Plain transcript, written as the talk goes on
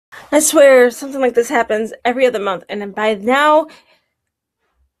I swear, something like this happens every other month, and by now,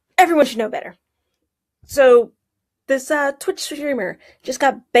 everyone should know better. So, this Twitch streamer just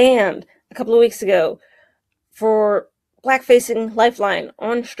got banned a couple of weeks ago for blackfacing Lifeline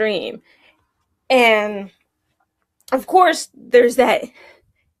on stream. And, of course, there's that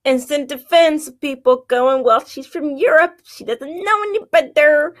instant defense of people going, well, she's from Europe, she doesn't know any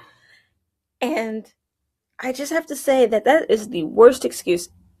better. And I just have to say that that is the worst excuse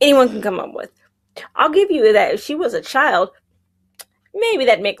anyone can come up with. I'll give you that if she was a child, maybe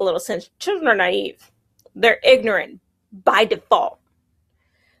that'd make a little sense. Children are naive. They're ignorant by default.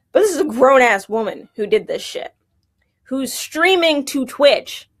 But this is a grown-ass woman who did this shit. Who's streaming to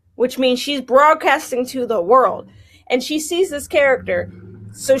Twitch, which means she's broadcasting to the world. And she sees this character,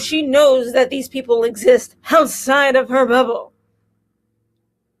 so she knows that these people exist outside of her bubble.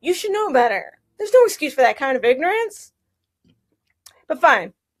 You should know better. There's no excuse for that kind of ignorance. But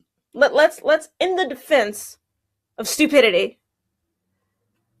fine. Let's in the defense of stupidity,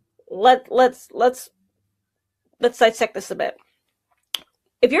 let's dissect this a bit.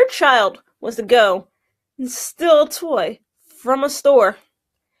 If your child was to go and steal a toy from a store,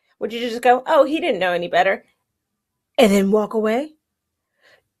 would you just go, oh, he didn't know any better, and then walk away?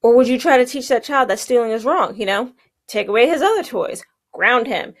 Or would you try to teach that child that stealing is wrong, Take away his other toys, ground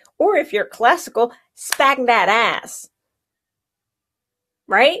him, or if you're classical, spank that ass.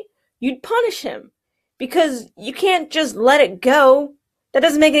 Right? You'd punish him. Because you can't just let it go. That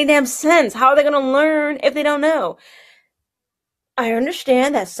doesn't make any damn sense. How are they going to learn if they don't know? I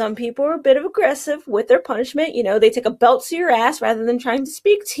understand that some people are a bit of aggressive with their punishment. They take a belt to your ass rather than trying to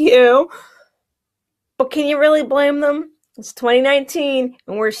speak to you. But can you really blame them? It's 2019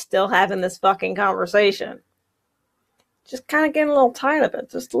 and we're still having this fucking conversation. Just kind of getting a little tired of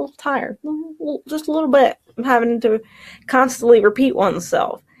it. Just a little tired. Just a little bit. I'm having to constantly repeat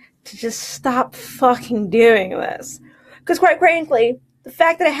oneself to just stop fucking doing this. Because quite frankly, the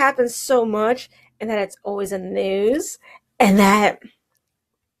fact that it happens so much and that it's always in the news and that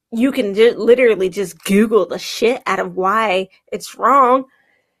you can literally just Google the shit out of why it's wrong,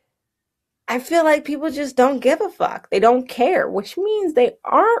 I feel like people just don't give a fuck. They don't care, which means they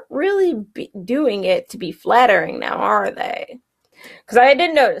aren't really doing it to be flattering now, are they? Because I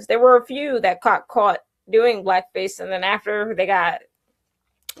did notice there were a few that got caught doing blackface, and then after they got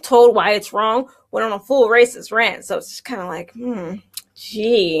told why it's wrong, went on a full racist rant. So it's just kind of like,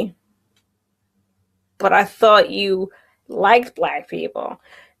 gee. But I thought you liked black people.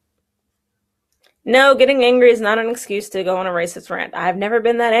 No, getting angry is not an excuse to go on a racist rant. I've never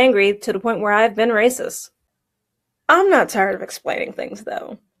been that angry to the point where I've been racist. I'm not tired of explaining things,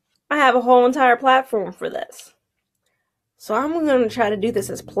 though. I have a whole entire platform for this. So I'm going to try to do this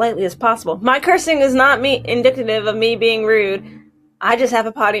as politely as possible. My cursing is not indicative of me being rude. I just have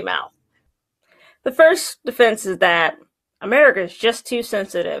a potty mouth. The first defense is that America is just too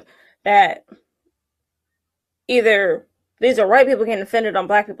sensitive. That either these are white people getting offended on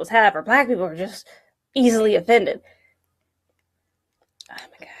black people's behalf, or black people are just easily offended. Oh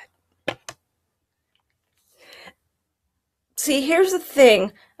my God. See, here's the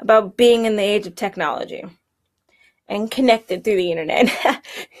thing about being in the age of technology and connected through the internet.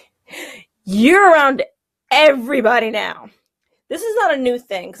 You're around everybody now. This is not a new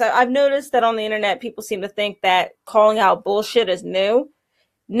thing, because I've noticed that on the internet, people seem to think that calling out bullshit is new.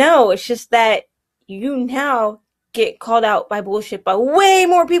 No, it's just that you now get called out by bullshit by way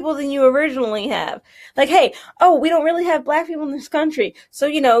more people than you originally have. Like, hey, we don't really have black people in this country, so,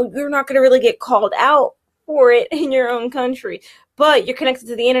 you're not going to really get called out for it in your own country. But you're connected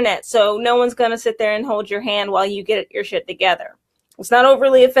to the internet, so no one's going to sit there and hold your hand while you get your shit together. It's not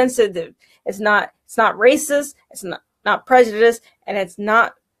overly offensive. It's not racist. It's not prejudice, and it's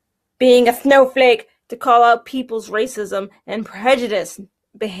not being a snowflake to call out people's racism and prejudice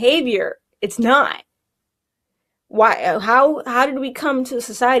behavior. It's not. Why? How did we come to a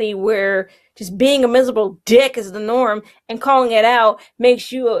society where just being a miserable dick is the norm and calling it out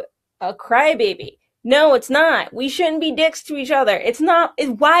makes you a crybaby? No, it's not. We shouldn't be dicks to each other. It's not.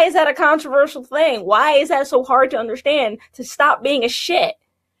 Why is that a controversial thing? Why is that so hard to understand, to stop being a shit?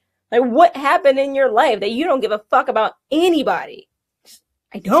 Like, what happened in your life that you don't give a fuck about anybody?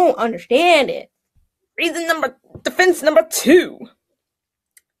 I don't understand it. Defense number 2.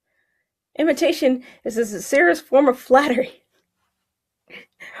 Imitation is a serious form of flattery.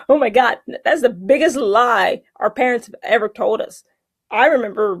 Oh my God, that's the biggest lie our parents have ever told us. I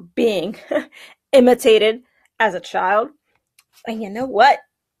remember being imitated as a child. And you know what?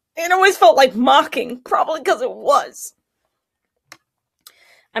 It always felt like mocking, probably because it was.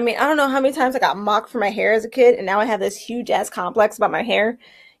 I mean, I don't know how many times I got mocked for my hair as a kid, and now I have this huge ass complex about my hair.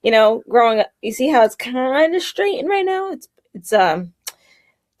 growing up, you see how it's kind of straightened right now? It's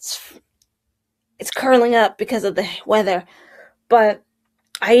it's curling up because of the weather. But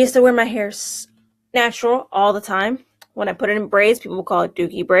I used to wear my hair natural all the time. When I put it in braids, people would call it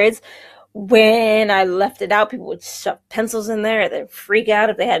dookie braids. When I left it out, people would shove pencils in there. They'd freak out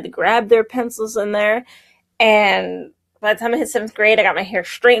if they had to grab their pencils in there. And by the time I hit 7th grade, I got my hair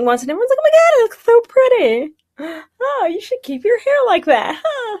straightened once, and everyone's like, oh my god, it looks so pretty. Oh, you should keep your hair like that.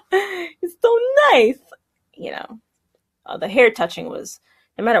 It's so nice. The hair touching was,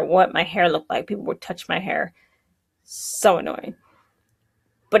 no matter what my hair looked like, people would touch my hair. So annoying.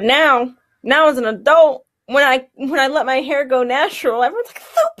 But now as an adult, when I let my hair go natural, everyone's like,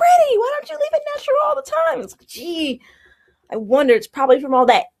 so pretty. Why don't you leave it natural all the time? It's like, gee, I wonder, it's probably from all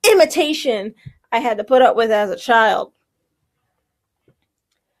that imitation I had to put up with as a child.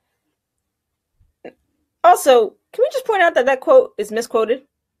 Also, can we just point out that quote is misquoted?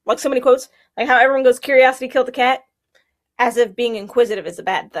 Like so many quotes. Like how everyone goes, curiosity killed the cat, as if being inquisitive is a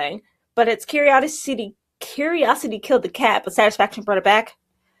bad thing. But it's curiosity killed the cat, but satisfaction brought it back.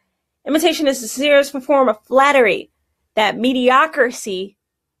 Imitation is a serious form of flattery that mediocrity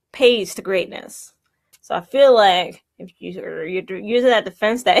pays to greatness. So I feel like if you're using that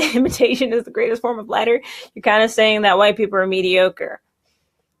defense that imitation is the greatest form of flattery, you're kind of saying that white people are mediocre.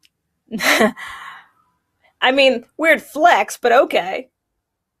 I mean, weird flex, but okay.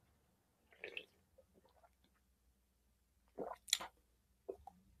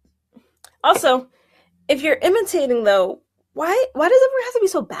 Also, if you're imitating, though, why does everyone have to be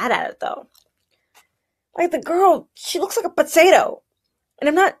so bad at it, though? Like, the girl, she looks like a potato. And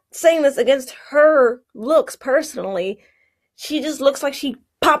I'm not saying this against her looks, personally. She just looks like she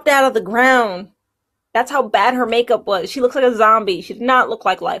popped out of the ground. That's how bad her makeup was. She looks like a zombie. She did not look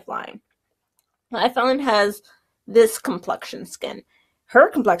like Lifeline. Lifeline has this complexion skin. Her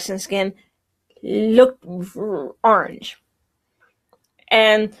complexion skin looked orange.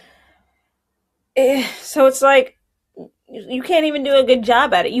 And so it's like, you can't even do a good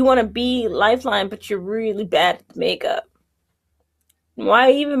job at it. You want to be Lifeline, but you're really bad at the makeup.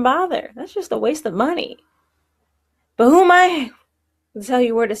 Why even bother? That's just a waste of money. But who am I to tell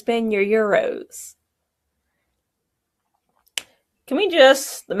you where to spend your euros? Can we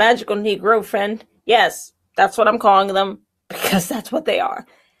just, the magical Negro friend? Yes, that's what I'm calling them, because that's what they are.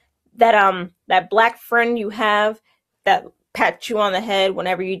 That black friend you have that pat you on the head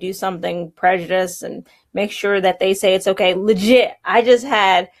whenever you do something prejudiced and make sure that they say it's okay. Legit, I just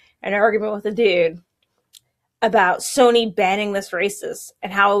had an argument with a dude about Sony banning this racist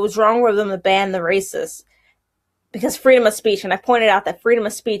and how it was wrong for them to ban the racist because freedom of speech. And I pointed out that freedom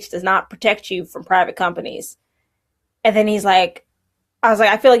of speech does not protect you from private companies. And then he's like, I was like,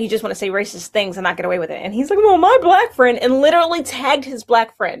 I feel like you just want to say racist things and not get away with it. And he's like, well, my black friend, and literally tagged his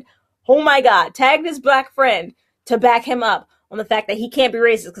black friend. Oh my God, tagged his black friend to back him up on the fact that he can't be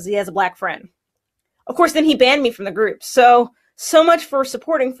racist because he has a black friend. Of course, then he banned me from the group. So much for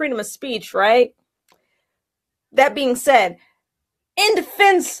supporting freedom of speech, right? That being said, in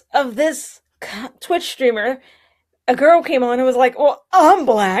defense of this Twitch streamer, a girl came on and was like, well, I'm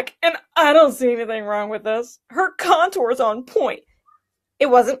black and I don't see anything wrong with this. Her contour's on point. It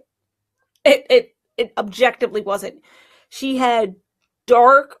wasn't. It objectively wasn't. She had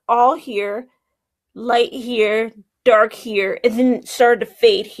dark all here, light here, dark here, and then it started to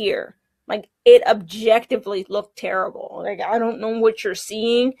fade here. Like, it objectively looked terrible. Like, I don't know what you're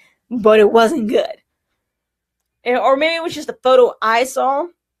seeing, but it wasn't good. Or maybe it was just a photo I saw,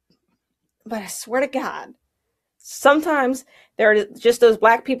 but I swear to God, sometimes there are just those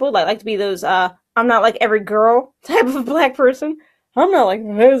black people that like to be those, I'm not like every girl type of black person. I'm not like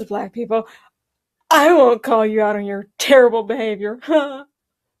those black people. I won't call you out on your terrible behavior.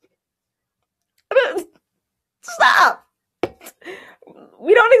 Stop!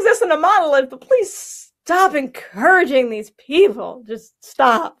 We don't exist in a monolith, but please stop encouraging these people. Just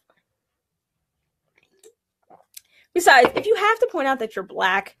stop. Besides, if you have to point out that you're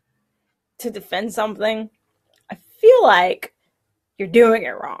black to defend something, I feel like you're doing it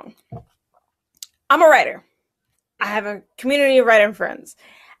wrong. I'm a writer. I have a community of writing friends.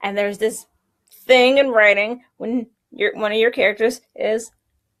 And there's this thing in writing when one of your characters is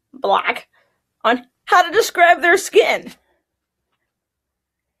black on how to describe their skin.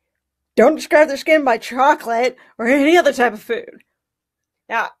 Don't describe their skin by chocolate or any other type of food.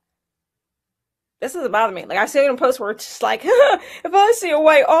 Now, this doesn't bother me. Like, I see it in a post where it's just like, if I see a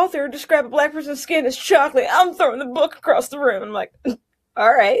white author describe a black person's skin as chocolate, I'm throwing the book across the room. I'm like,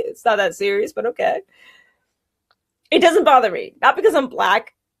 all right, it's not that serious, but okay. It doesn't bother me. Not because I'm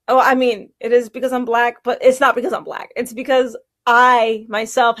black. Oh, I mean, it is because I'm black, but it's not because I'm black. It's because I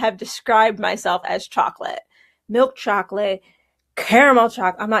myself have described myself as chocolate. Milk chocolate, caramel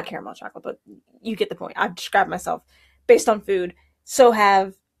chocolate. I'm not caramel chocolate, but you get the point. I've described myself based on food. So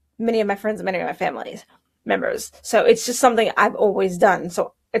have many of my friends and many of my family's members. So it's just something I've always done.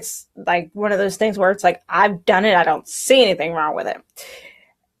 So it's like one of those things where it's like, I've done it. I don't see anything wrong with it.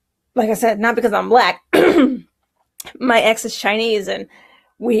 Like I said, not because I'm black. My ex is Chinese, and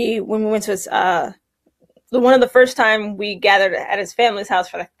when we went to his, one of the first time we gathered at his family's house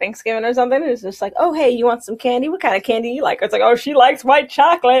for like Thanksgiving or something, it was just like, oh, hey, you want some candy? What kind of candy you like? It's like, oh, she likes white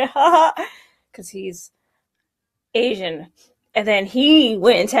chocolate. Haha. Because he's Asian. And then he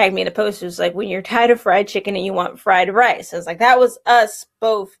went and tagged me in a post. It was like, when you're tired of fried chicken and you want fried rice. I was like, that was us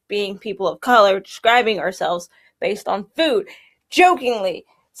both being people of color describing ourselves based on food. Jokingly,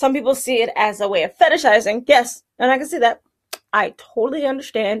 some people see it as a way of fetishizing. Yes, and I can see that. I totally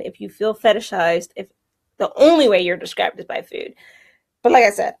understand if you feel fetishized, if the only way you're described is by food. But like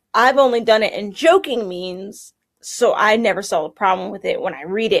I said, I've only done it in joking means, so I never saw a problem with it when I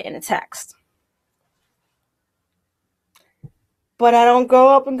read it in a text. But I don't go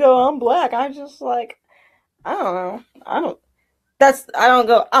up and go, I'm black. I just like, I don't know. I don't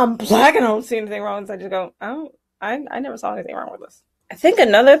go, I'm black and I don't see anything wrong. So I just go, I never saw anything wrong with this. I think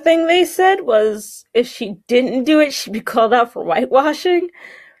another thing they said was if she didn't do it, she'd be called out for whitewashing.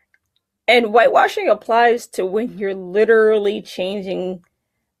 And whitewashing applies to when you're literally changing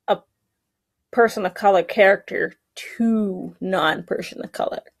a person of color character to non-person of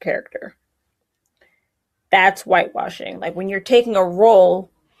color character. That's whitewashing. Like when you're taking a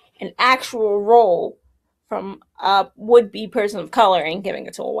role, an actual role from a would-be person of color and giving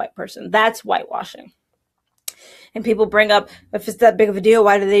it to a white person. That's whitewashing. And people bring up, if it's that big of a deal,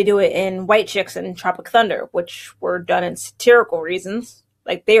 why do they do it in White Chicks and Tropic Thunder, which were done in satirical reasons.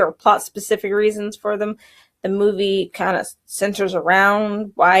 Like they are plot-specific reasons for them. The movie kind of centers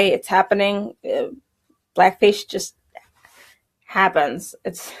around why it's happening. Blackface just happens.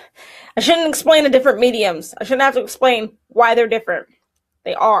 I shouldn't explain the different mediums. I shouldn't have to explain why they're different.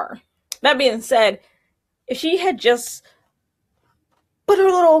 They are. That being said, if she had just put her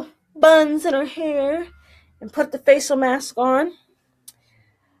little buns in her hair and put the facial mask on,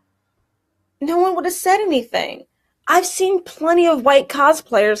 no one would have said anything. I've seen plenty of white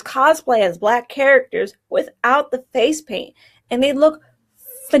cosplayers cosplay as black characters without the face paint, and they look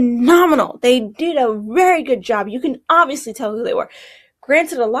phenomenal. They did a very good job. You can obviously tell who they were.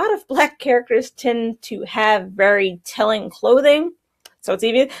 Granted, a lot of black characters tend to have very telling clothing, so it's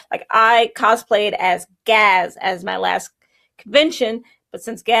even like I cosplayed as Gaz as my last convention, but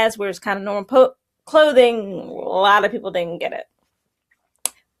since Gaz wears kind of normal clothing, a lot of people didn't get it.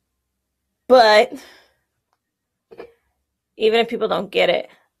 But even if people don't get it,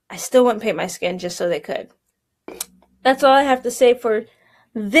 I still wouldn't paint my skin just so they could. That's all I have to say for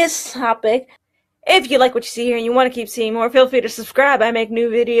this topic. If you like what you see here and you want to keep seeing more, feel free to subscribe. I make new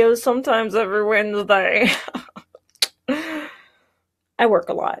videos sometimes every Wednesday. I work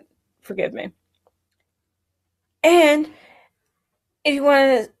a lot. Forgive me. And if you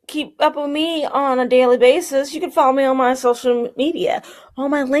want to keep up with me on a daily basis, you can follow me on my social media. All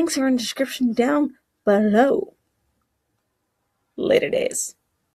my links are in the description down below. Later days.